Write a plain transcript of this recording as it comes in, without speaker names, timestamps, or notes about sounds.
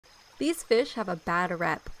These fish have a bad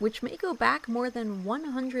rep, which may go back more than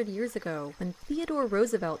 100 years ago when Theodore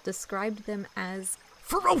Roosevelt described them as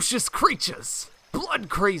ferocious creatures,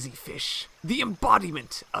 blood-crazy fish, the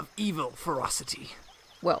embodiment of evil ferocity.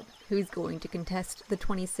 Well, who's going to contest the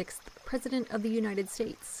 26th President of the United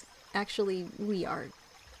States? Actually, we are.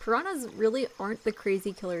 Piranhas really aren't the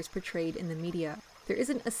crazy killers portrayed in the media. There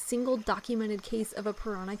isn't a single documented case of a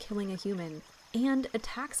piranha killing a human, and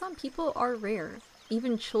attacks on people are rare.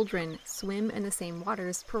 Even children swim in the same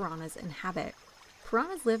waters piranhas inhabit.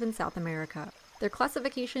 Piranhas live in South America. Their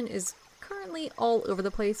classification is currently all over the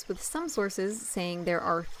place, with some sources saying there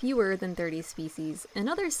are fewer than 30 species, and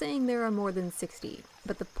others saying there are more than 60.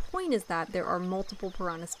 But the point is that there are multiple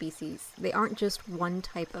piranha species. They aren't just one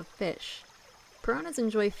type of fish. Piranhas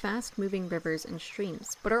enjoy fast-moving rivers and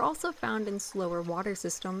streams, but are also found in slower water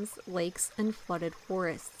systems, lakes, and flooded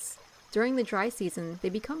forests. During the dry season, they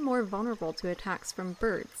become more vulnerable to attacks from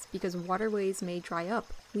birds because waterways may dry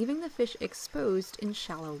up, leaving the fish exposed in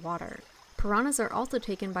shallow water. Piranhas are also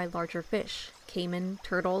taken by larger fish, caiman,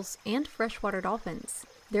 turtles, and freshwater dolphins.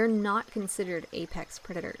 They're not considered apex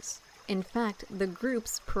predators. In fact, the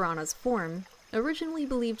groups piranhas form, originally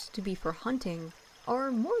believed to be for hunting,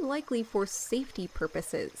 are more likely for safety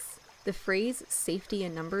purposes. The phrase safety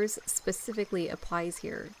in numbers specifically applies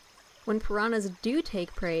here. When piranhas do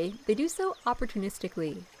take prey, they do so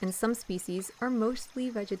opportunistically, and some species are mostly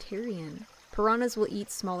vegetarian. Piranhas will eat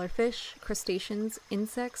smaller fish, crustaceans,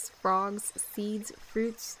 insects, frogs, seeds,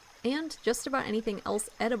 fruits, and just about anything else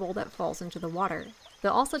edible that falls into the water.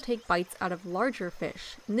 They'll also take bites out of larger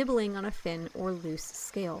fish, nibbling on a fin or loose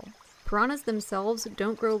scale. Piranhas themselves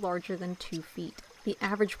don't grow larger than 2 feet, the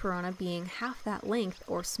average piranha being half that length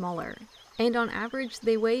or smaller. And on average,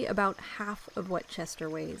 they weigh about half of what Chester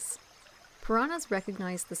weighs. Piranhas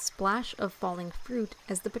recognize the splash of falling fruit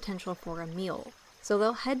as the potential for a meal, so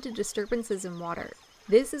they'll head to disturbances in water.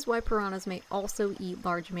 This is why piranhas may also eat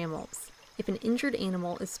large mammals. If an injured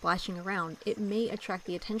animal is splashing around, it may attract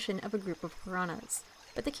the attention of a group of piranhas.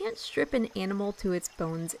 But they can't strip an animal to its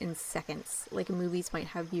bones in seconds, like movies might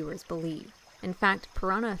have viewers believe. In fact,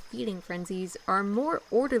 piranha feeding frenzies are more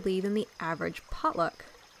orderly than the average potluck.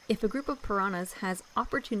 If a group of piranhas has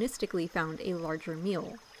opportunistically found a larger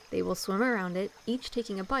meal, they will swim around it, each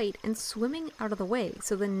taking a bite and swimming out of the way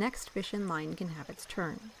so the next fish in line can have its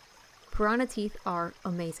turn. Piranha teeth are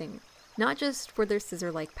amazing, not just for their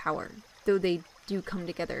scissor-like power, though they do come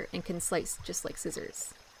together and can slice just like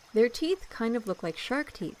scissors. Their teeth kind of look like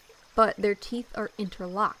shark teeth, but their teeth are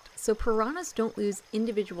interlocked, so piranhas don't lose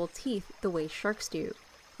individual teeth the way sharks do.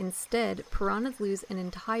 Instead, piranhas lose an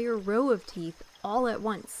entire row of teeth all at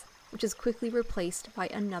once, which is quickly replaced by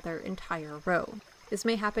another entire row. This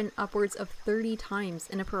may happen upwards of 30 times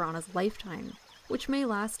in a piranha's lifetime, which may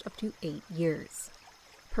last up to 8 years.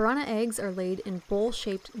 Piranha eggs are laid in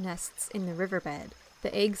bowl-shaped nests in the riverbed.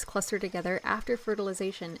 The eggs cluster together after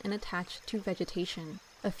fertilization and attach to vegetation.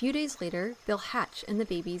 A few days later, they'll hatch and the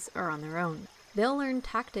babies are on their own. They'll learn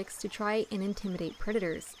tactics to try and intimidate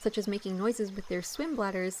predators, such as making noises with their swim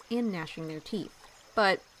bladders and gnashing their teeth.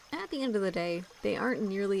 But at the end of the day, they aren't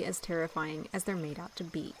nearly as terrifying as they're made out to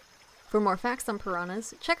be. For more facts on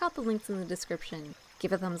piranhas, check out the links in the description.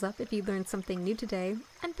 Give a thumbs up if you learned something new today,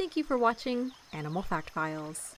 and thank you for watching Animal Fact Files.